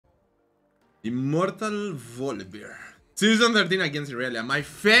Immortal Volibear. Season 13 against Irelia. My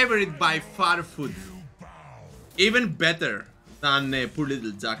favorite by far food. Even better than poor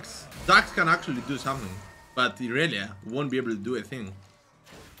little Jax. Jax can actually do something, but Irelia won't be able to do a thing.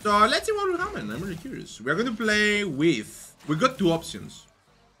 So let's see what will happen. I'm really curious. We're going to play with... We got two options.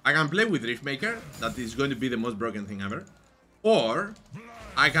 I can play with Riftmaker. That is going to be the most broken thing ever. Or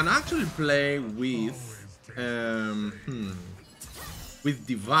I can actually play with... with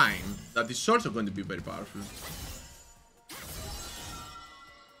Divine. That is also going to be very powerful.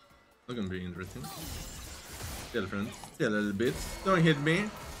 That's going to be interesting. Still, friend. Still a little bit. Don't hit me.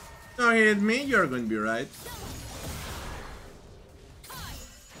 Don't hit me. You're going to be right.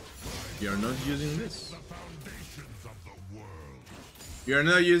 You're not using this. You're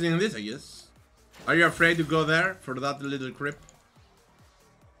not using this, I guess. Are you afraid to go there for that little creep?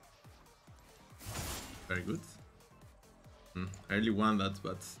 Very good. I really want that,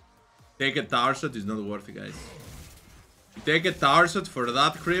 but take a tower shot is not worth it, guys. You take a tower shot for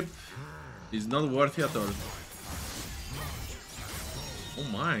that creep is not worth it at all. Oh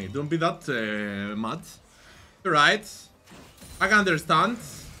my, don't be that mad. You're right. I can understand.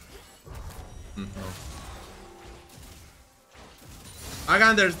 No. I can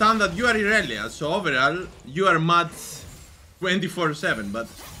understand that you are Irelia, so overall you are mad 24/7, but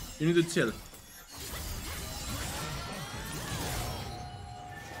you need to chill.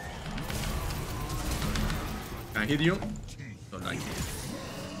 Can I hit you? So lucky.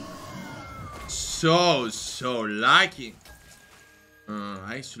 So lucky.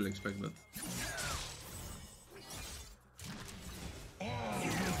 I should expect that.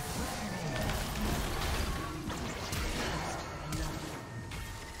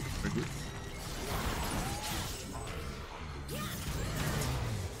 Very good.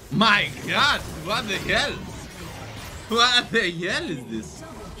 My God! What the hell? What the hell is this?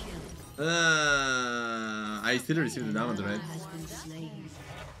 I still receive the damage, right?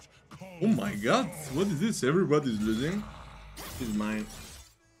 Oh my God! What is this? Everybody's losing. This is mine.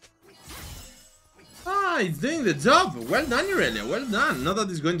 Ah, it's doing the job. Well done, Irelia. Well done. Not that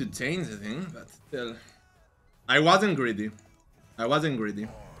it's going to change the thing, but still. I wasn't greedy. I wasn't greedy.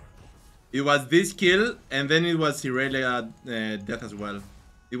 It was this kill, and then it was Irelia death as well.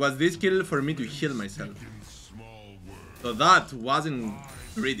 It was this kill for me to heal myself. So that wasn't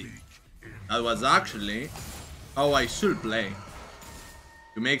greedy. That was actually how I should play.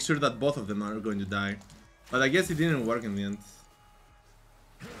 To make sure that both of them are going to die. But I guess it didn't work in the end.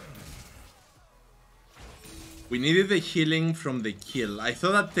 We needed the healing from the kill. I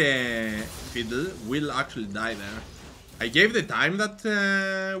thought that the Fiddle will actually die there. I gave the time that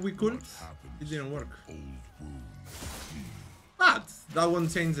we could. It didn't work. But that won't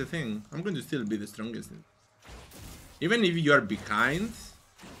change the thing. I'm going to still be the strongest. Even if you are behind,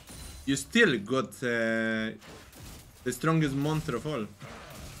 you still got the strongest monster of all.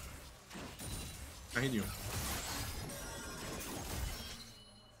 I hit you.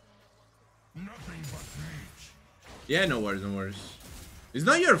 Yeah, no worries, no worries. It's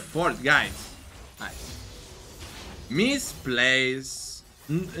not your fault, guys. Misplays.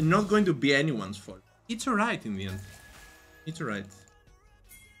 Not going to be anyone's fault. It's alright in the end. It's alright.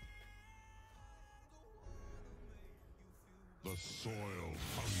 The soil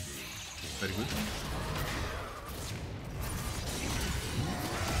Very good.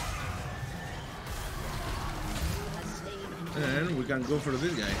 And we can go for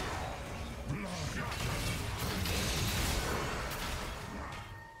this guy.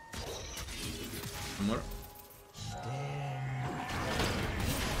 More.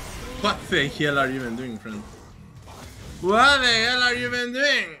 What the hell are you even doing, friend? What the hell are you even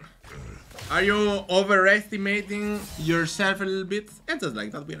doing? Are you overestimating yourself a little bit? And just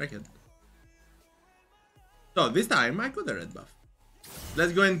like that, we're ahead. So this time I got a red buff.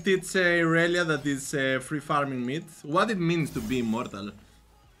 Let's go and teach Irelia that is free farming mid what it means to be immortal.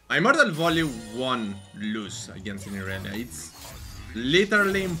 My Immortal Voli won't lose against Irelia. It's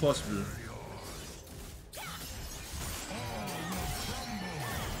literally impossible.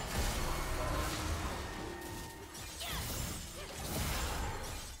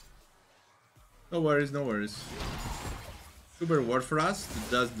 No worries, no worries. Super word for us to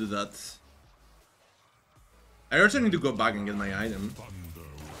just do that. I also need to go back and get my item.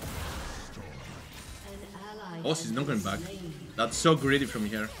 Oh, she's not going back. That's so greedy from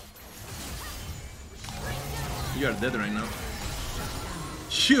here. You are dead right now.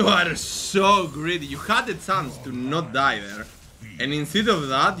 You are so greedy. You had the chance to not die there. And instead of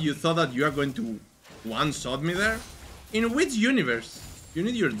that, you thought that you are going to one-shot me there? In which universe? You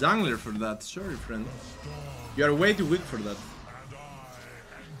need your jungler for that. Sorry, friend. You are way too weak for that.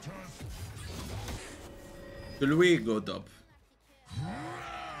 Should we go top?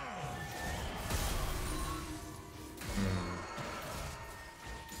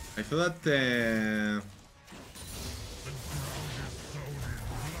 I thought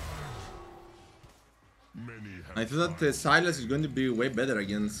that Silas is going to be way better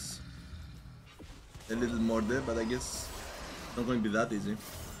against a little more there, but I guess it's not going to be that easy.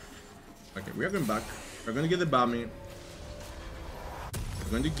 Okay, we are going back. We're going to get the Bami. We're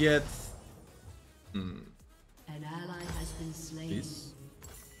going to get An ally has been slain. this.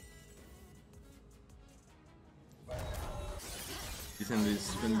 This and this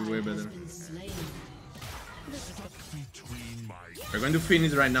is going to be way better. We're going to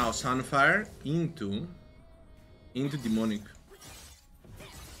finish right now Sunfire into Demonic.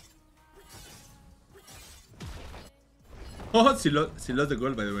 Oh, she lost the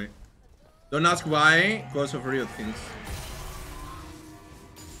goal, by the way. Don't ask why, because of real things.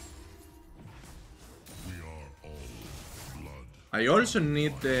 We are all blood. I also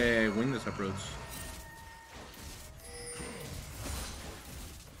need the Windows approach.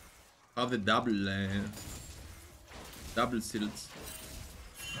 Have the double shields.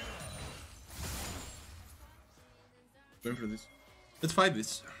 Going for this. Let's fight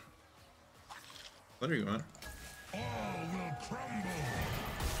this. There you are. All will crumble.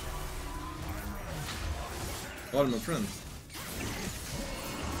 All my friends.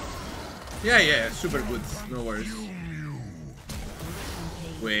 Yeah, super good. No worries.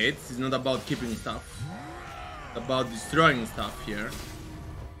 Wait, it's not about keeping stuff. It's about destroying stuff here.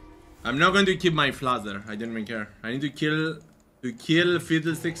 I'm not going to keep my flasher. I don't even care. I need to kill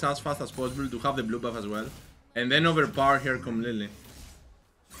Fiddlesticks as fast as possible to have the blue buff as well. And then overpower here completely.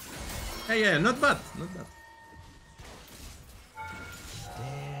 Yeah, not bad. Not bad.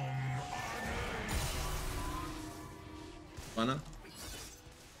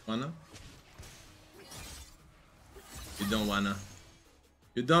 Wanna? You don't wanna.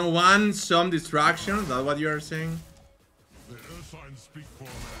 You don't want some distraction? Is that what you are saying? The Earthsigns speak for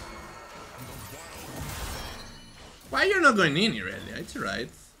man. Why you're not going in, Irelia? It's alright.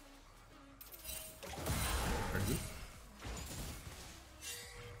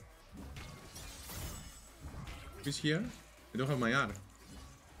 Who's here? I don't have my R.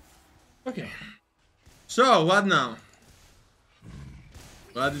 Okay. So, what now?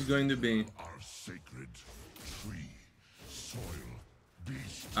 What is going to be? Our sacred tree, soil,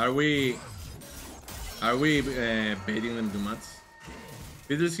 beast. Are we baiting them too much?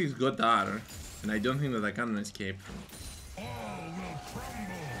 Fiddlesticks got R, and I don't think that I can escape. All will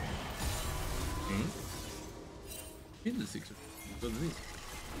crumble. Okay. Fiddlesticks got this.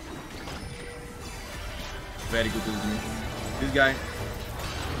 Very good ultimate. This guy.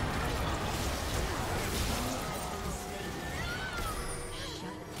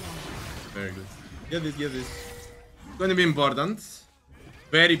 Very good. Get this. It's gonna be important.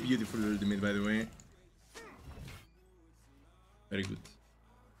 Very beautiful ultimate, by the way. Very good.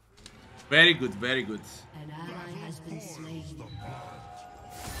 Very good. An ally has been slain.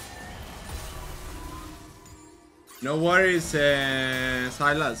 No worries,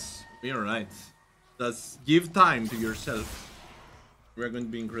 Silas. We're alright. Just give time to yourself. We're going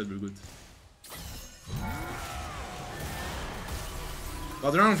to be incredibly good.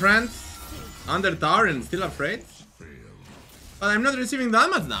 What's wrong, friends? Under tower and still afraid? But I'm not receiving that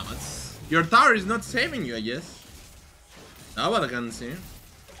much damage. Your tower is not saving you, I guess. That's what I can see.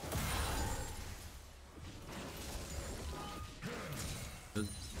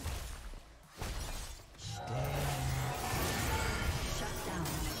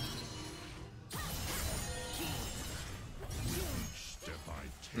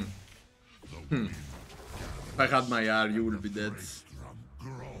 If I had my R, you will be dead.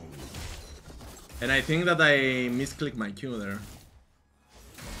 And I think that I misclicked my Q there.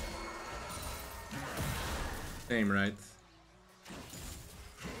 Same, right?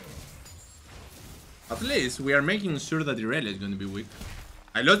 At least we are making sure that Irelia is going to be weak.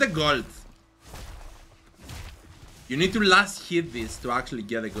 I lost the gold. You need to last hit this to actually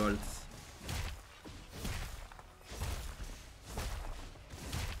get the gold.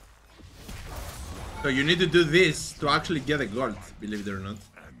 So you need to do this to actually get the gold, believe it or not.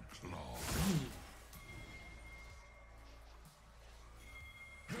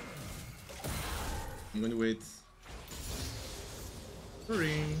 I'm gonna wait.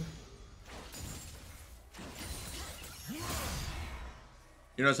 Sorry.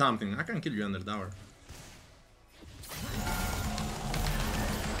 You know something? I can kill you under tower.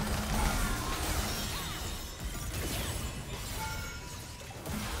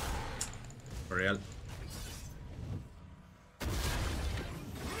 For real.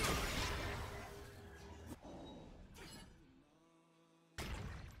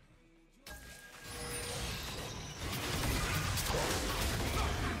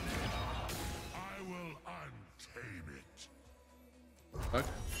 Fuck.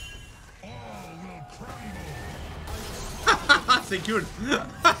 Secured.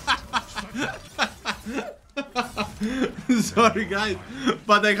 Sorry guys,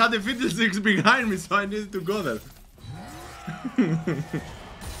 but I had the fiddlesticks behind me, so I needed to go there.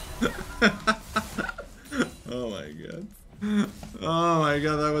 Oh my god. Oh my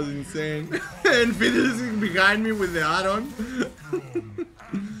god, that was insane. And fiddlesticks behind me with the add-on.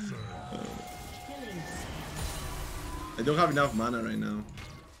 I don't have enough mana right now.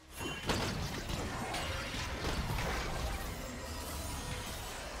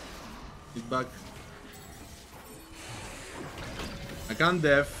 He's back. I can't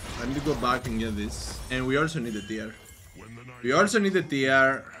def. I need to go back and get this. And we also need a tier. We also need a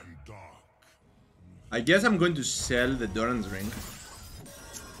tier. I guess I'm going to sell the Doran's ring.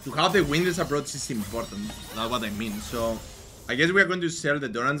 To have the Windless approach is important. That's what I mean. So I guess we are going to sell the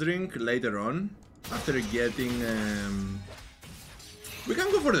Doran's ring later on. After getting... we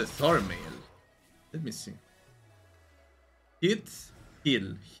can go for the Thormail. Let me see. Hit,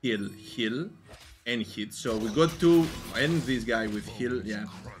 heal, heal, heal, and hit. So we got to end this guy with heal, yeah.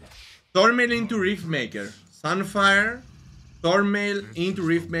 Thormail into Riftmaker. Sunfire, Thormail into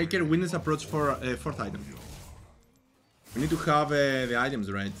Riftmaker, Witness approach for 4th item. We need to have the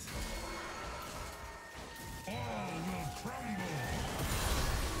items right.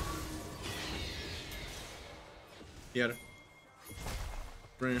 Here.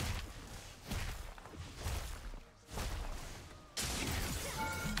 Three.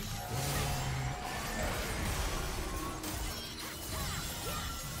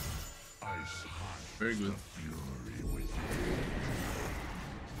 Very good.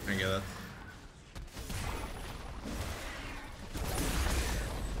 I get that.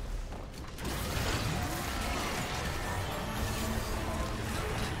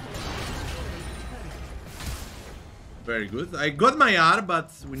 Very good. I got my R,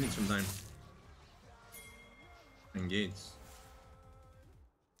 but we need some time. Engage.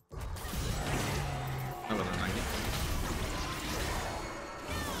 I wasn't like it.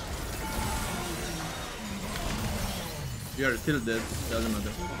 You are still dead, doesn't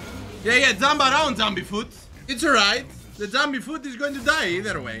matter. Yeah, jump around, zombie foot. It's alright. The zombie foot is going to die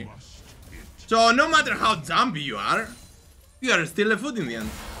either way. So no matter how zombie you are still a foot in the end.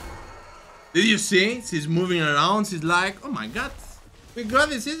 Did you see? She's moving around, she's like, oh my god, we got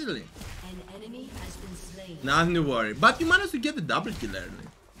this easily. An enemy has been slain. Nothing to worry. But you managed to get the double kill early.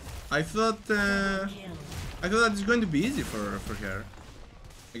 I thought that it's going to be easy for her.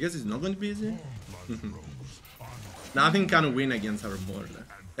 I guess it's not going to be easy. Nothing can win against our Morde.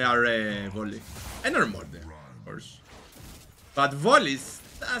 Our Voli. And our Morde, of course. But Voli's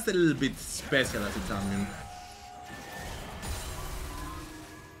that's a little bit special as a champion.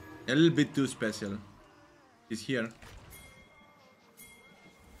 A little bit too special. He's here.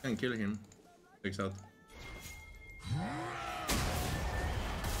 Can kill him. Takes out.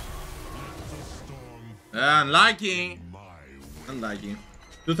 Unlucky. Unlucky.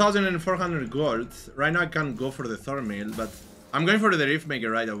 2,400 gold. Right now I can't go for the Thormail, but I'm going for the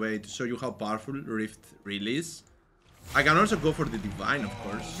Riftmaker right away to show you how powerful Rift really is. I can also go for the Divine, of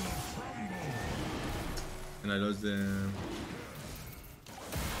course. And I lost the...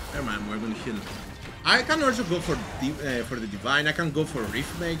 Never mind, we're going to heal. I can also go for the Divine. I can go for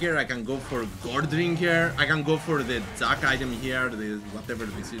Riftmaker. I can go for Gordring here. I can go for the Jack item here. The whatever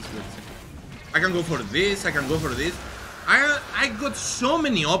this is. I can go for this. I can go for this. I got so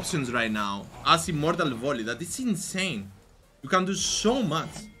many options right now as Immortal Voli that it's insane. You can do so much.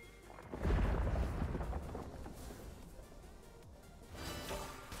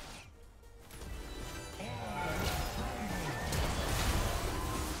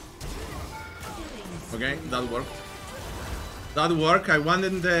 Okay, that worked. That worked. I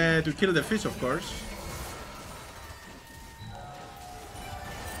wanted to kill the fish, of course.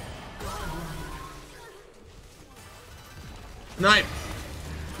 Snipe!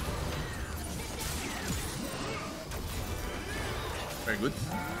 Very good.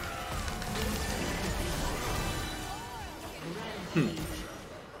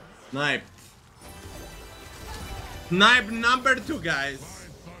 Snipe. Snipe number 2, guys.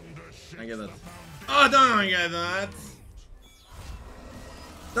 I get that. Oh, don't get that.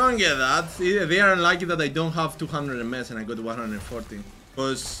 Don't get that. They are unlucky that I don't have 200 MS and I got 140.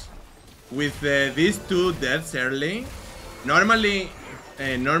 Because with these 2 deaths early, normally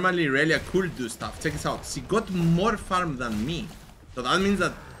Irelia could do stuff. Check this out. She got more farm than me. So that means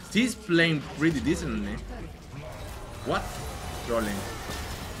that she's playing pretty decently. What? Trolling.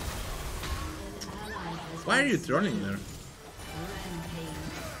 Why are you trolling there?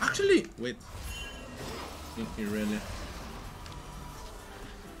 Actually, wait. Irelia.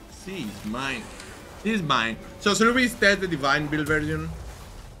 This is mine. This is mine. So should we test the divine build version?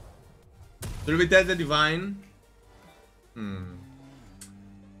 Should we test the divine?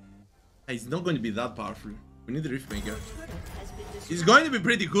 It's not going to be that powerful. We need a Riftmaker. It's going to be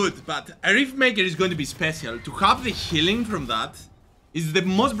pretty good, but a Riftmaker is going to be special. To have the healing from that is the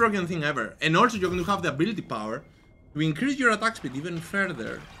most broken thing ever. And also you're going to have the ability power to increase your attack speed even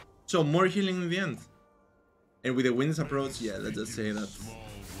further. So more healing in the end. And with the Wind's approach, yeah, let's just say that's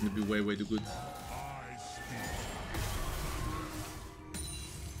going to be way, way too good.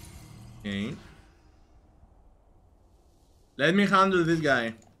 Okay. Let me handle this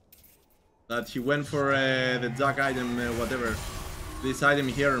guy. That he went for the Jack item, whatever. This item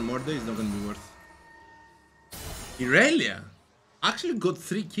here on Morde is not going to be worth. Irelia actually got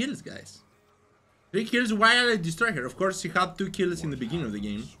 3 kills, guys. 3 kills while I destroy her. Of course, she had 2 kills in the beginning of the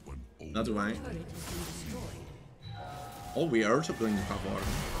game. That's why. Oh, we are also going to have war.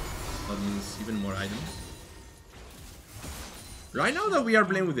 That means even more items. Right now that we are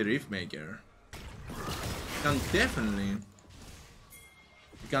playing with the Riftmaker, we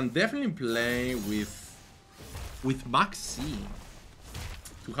can definitely play with Max C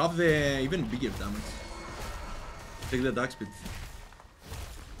to have the even bigger damage. Take the attack speed.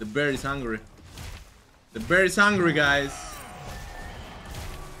 The bear is hungry. The bear is hungry, guys.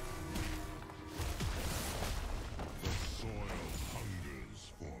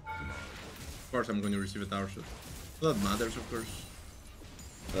 Of course, I'm going to receive a tower shot. That matters, of course.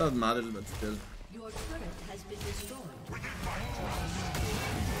 That matters, but still. Your turret has been destroyed.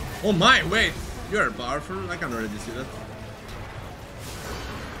 Oh my, wait! You are powerful. I can already see that.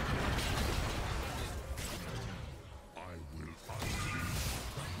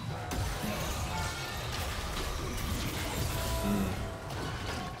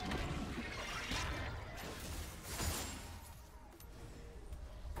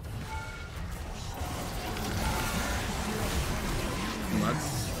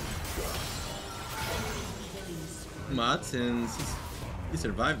 Mats, and he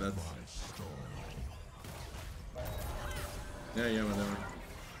survived that. Yeah, whatever.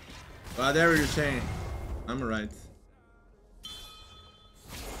 Whatever you're saying. I'm alright.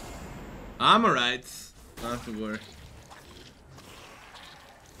 I'm alright. Not have to worry.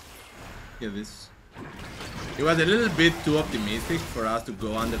 Look at this. It was a little bit too optimistic for us to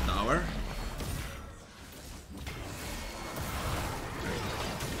go under tower.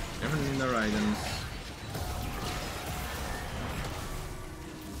 Definitely need our items.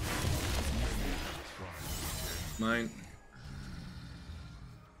 Mine.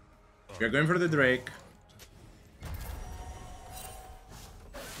 We are going for the Drake.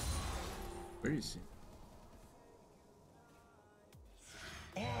 Where is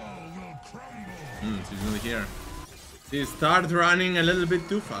he? She's not here. She started running a little bit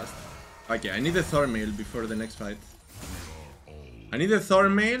too fast. Okay, I need a Thornmail before the next fight. I need a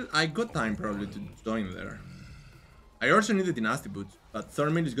Thornmail. I got time probably to join there. I also need a Dynasty Boot, but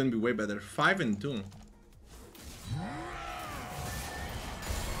Thornmail is going to be way better. 5 and 2.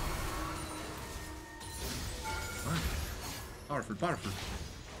 Powerful, powerful.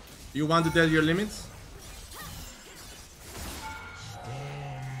 You want to tell your limits?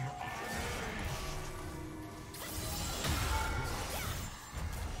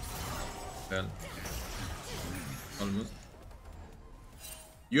 Well, almost.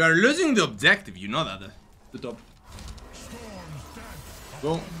 You are losing the objective, you know that. The top.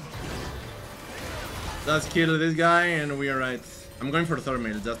 Go. Let's kill this guy and we are right. I'm going for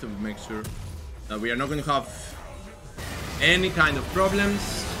Thornmail just to make sure that we are not going to have any kind of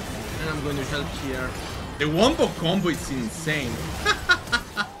problems. And I'm going to help here. The Wombo combo is insane.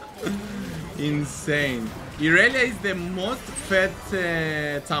 Insane. Irelia is the most fed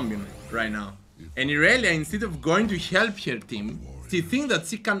champion right now. And Irelia, instead of going to help her team, she thinks that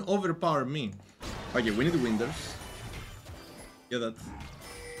she can overpower me. Okay, we need Winders. Yeah, that.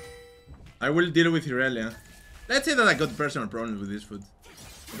 I will deal with Irelia. Let's say that I got personal problems with this food.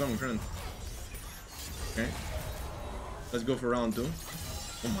 Come on, friend. Okay. Let's go for round 2.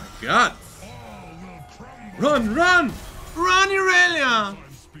 Oh my god! Run, run! Run, Irelia!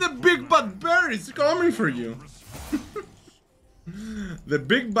 The big bad bear is coming for you! The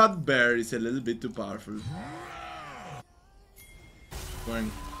big bad bear is a little bit too powerful.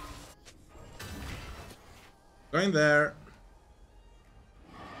 Going there.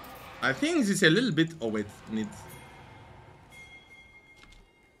 I think this is a little bit... Oh wait, need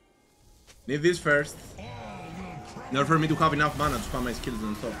this first. In order for me to have enough mana to spam my skills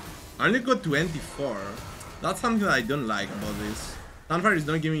on top. I only got 24. That's something that I don't like about this. Sunfire is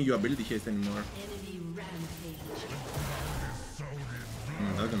not giving you ability haste anymore. Enemy rampage.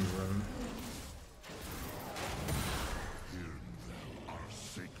 That can be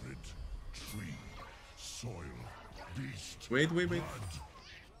Wait.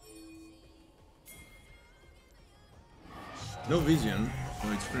 No vision.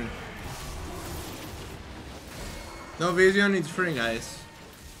 Oh, it's free. No vision, it's free, guys.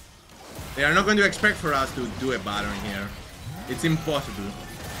 They are not going to expect for us to do a Baron here. It's impossible.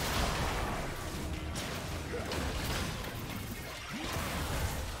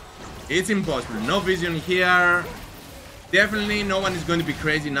 It's impossible. No vision here. Definitely no one is going to be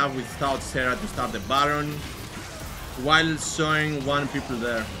crazy enough without Sarah to start the Baron while showing one people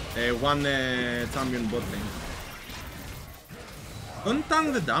there. One champion bot lane. Don't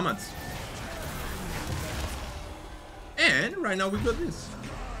tank the damage. And right now we got this.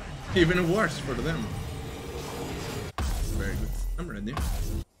 Even worse for them. Very good. I'm ready.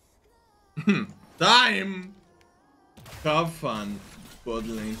 Time! Have fun, bot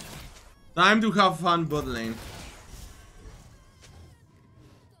lane. Time to have fun, bot lane.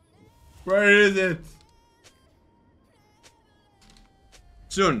 Where is it?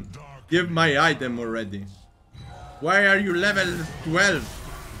 Soon. Give my item already. Why are you level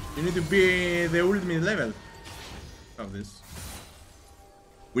 12? You need to be the ultimate level. Have this.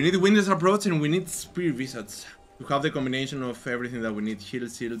 We need to win this approach and we need Spear Visage to have the combination of everything that we need. Heal,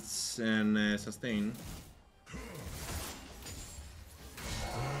 shields and sustain.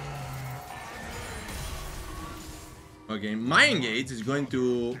 Okay, my engage is going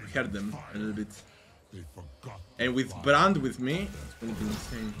to hurt them a little bit. And with Brand with me, it's going to be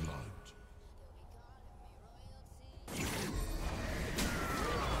insane.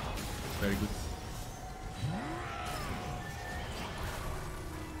 Very good.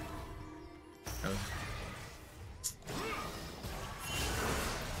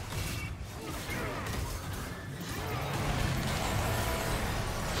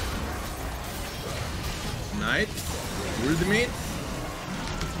 Knight, ultimate,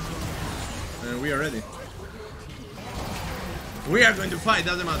 and we are ready. We are going to fight,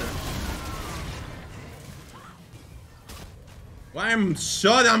 doesn't matter. Why I'm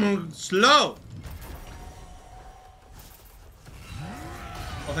so damn slow?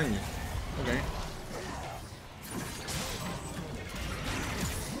 Oh, thank you. Okay.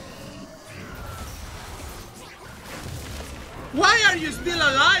 Why are you still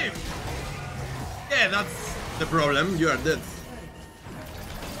alive? Yeah, that's the problem. You are dead.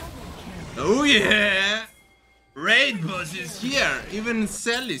 Oh yeah! Raid boss is here. Even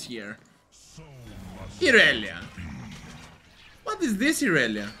Cell is here. Irelia. What is this,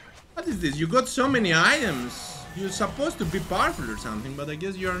 Irelia? What is this? You got so many items. You're supposed to be powerful or something, but I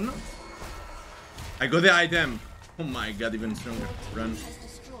guess you are not. I got the item. Oh my god, even stronger. Run.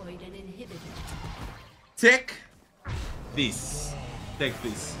 Take this. Take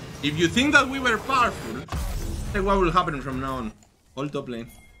this. If you think that we were powerful, check what will happen from now on. All top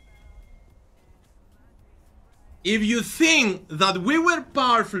lane. If you think that we were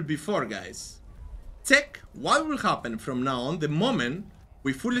powerful before, guys, check what will happen from now on the moment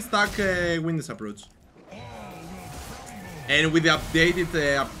we fully stack Windless Approach. And with the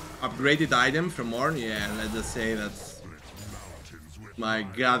updated, upgraded item from Ornn, yeah, let's just say that's... My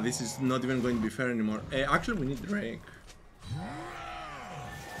god, this is not even going to be fair anymore. Actually, we need Drake.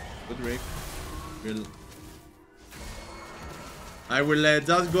 Good Drake. I will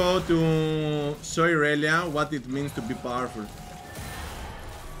just go to show Irelia what it means to be powerful.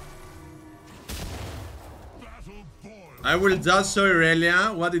 I will just show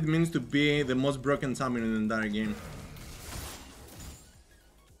Irelia what it means to be the most broken champion in the entire game.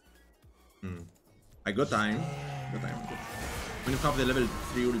 I got time. When you have the level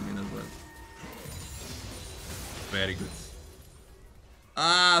 3 ultimate as well. Very good.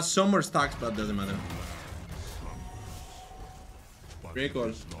 Some more stacks, but doesn't matter.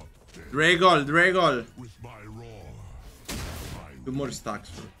 Dragol. Dragol. 2 more stacks.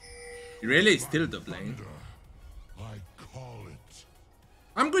 Irelia is still top lane.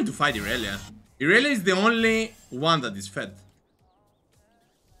 I'm going to fight Irelia. Irelia is the only one that is fed.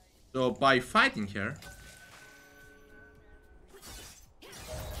 So by fighting her,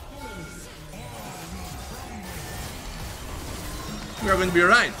 we are going to be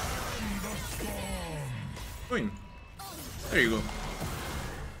alright. Win. There you go.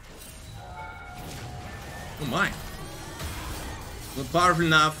 Oh my. Not powerful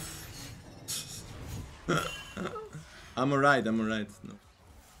enough. I'm alright, No.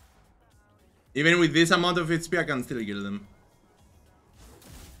 Even with this amount of HP, I can still kill them.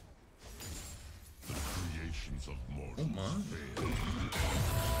 Oh my.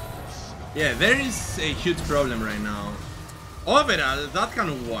 Yeah, there is a huge problem right now. Overall, that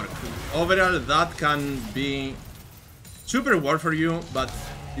can work. Overall, that can be super work for you, but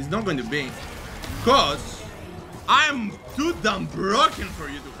it's not going to be. Because I'm too damn broken for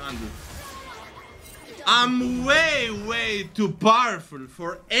you to handle. I'm way too powerful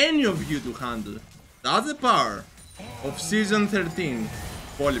for any of you to handle. That's the power of Season 13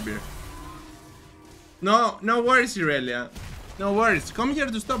 Volibear. No worries, Irelia. No worries. Come here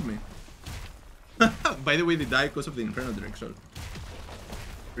to stop me. By the way, they died because of the Inferno Direction.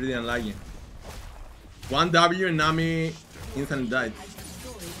 Pretty unlucky. 1W and Nami instantly died.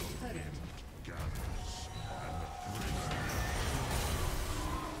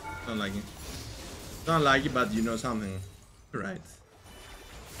 Don't like it. Don't like it, but you know something. Right.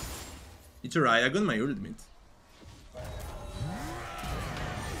 It's alright, I got my ultimate.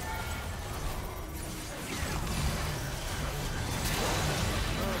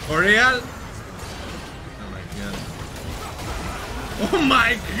 For real? Oh my god. Oh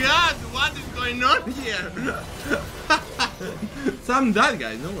my god! What is going on here? Some dead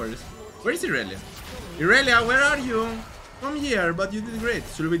guys, no worries. Where is Irelia? Irelia, where are you? Come here, but you did great.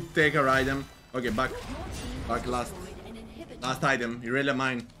 Should we take our item? Okay, back. Back last. Last item. Irelia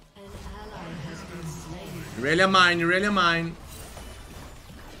mine. Irelia mine, Irelia mine.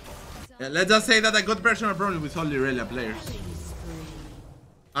 Yeah, let's just say that I got personal problems with all the Irelia players.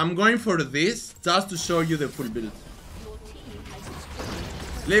 I'm going for this just to show you the full build.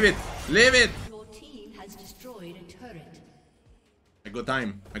 Leave it! Leave it! Your team has destroyed a turret. I got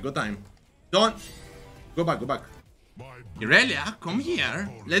time. I got time. Don't! Go back, go back. Irelia, come here.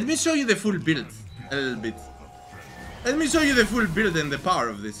 Let me show you the full build. A little bit. Let me show you the full build and the power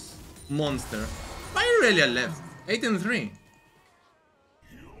of this monster. Why Irelia left? 8 and 3.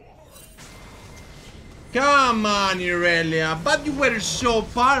 Come on, Irelia. But you were so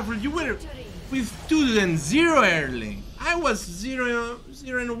powerful. You were with 2 and 0 early. I was 0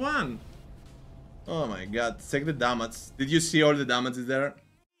 and 1. Oh my god. Check the damage. Did you see all the damage there?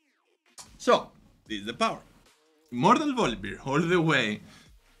 So, this is the power. Immortal Volibear, all the way.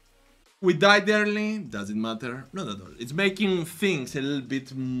 We died early, doesn't matter, not at all. It's making things a little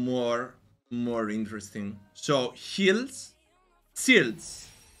bit more interesting. So, heals, shields,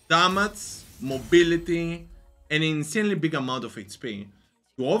 damage, mobility, an insanely big amount of HP.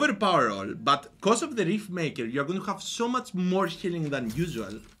 To overpower all, but because of the Riftmaker, you're going to have so much more healing than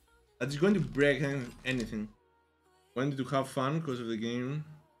usual that it's going to break anything. Going to have fun because of the game.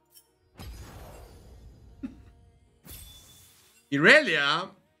 Irelia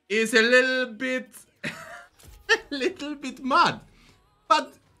is a little bit mad.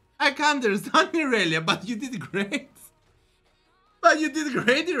 But I can understand Irelia, but you did great. But you did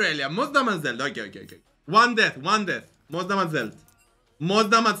great, Irelia. Most damage dealt. Okay. One death. Most damage dealt. Most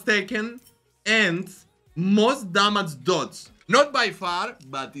damage taken. And most damage dodged. Not by far,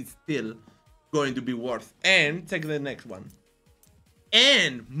 but it's still going to be worth. And check the next one.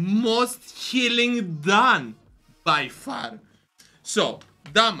 And most healing done by far. So,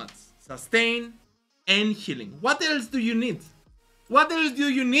 damage, sustain, and healing. What else do you need? What else do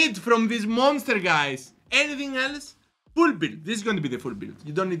you need from this monster, guys? Anything else? Full build. This is going to be the full build.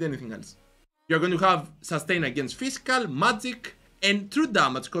 You don't need anything else. You're going to have sustain against physical, magic, and true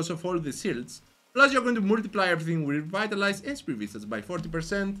damage because of all the shields. Plus, you're going to multiply everything with Revitalize and Spirit Vistas by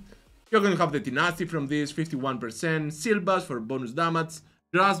 40%. You're going to have the Tenacity from this, 51%. Shield Buzz for bonus damage.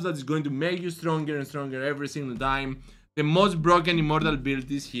 Grasp that is going to make you stronger and stronger every single time. The most broken immortal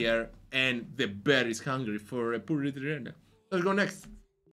build is here, and the bear is hungry for a poor Irelia. Let's go next.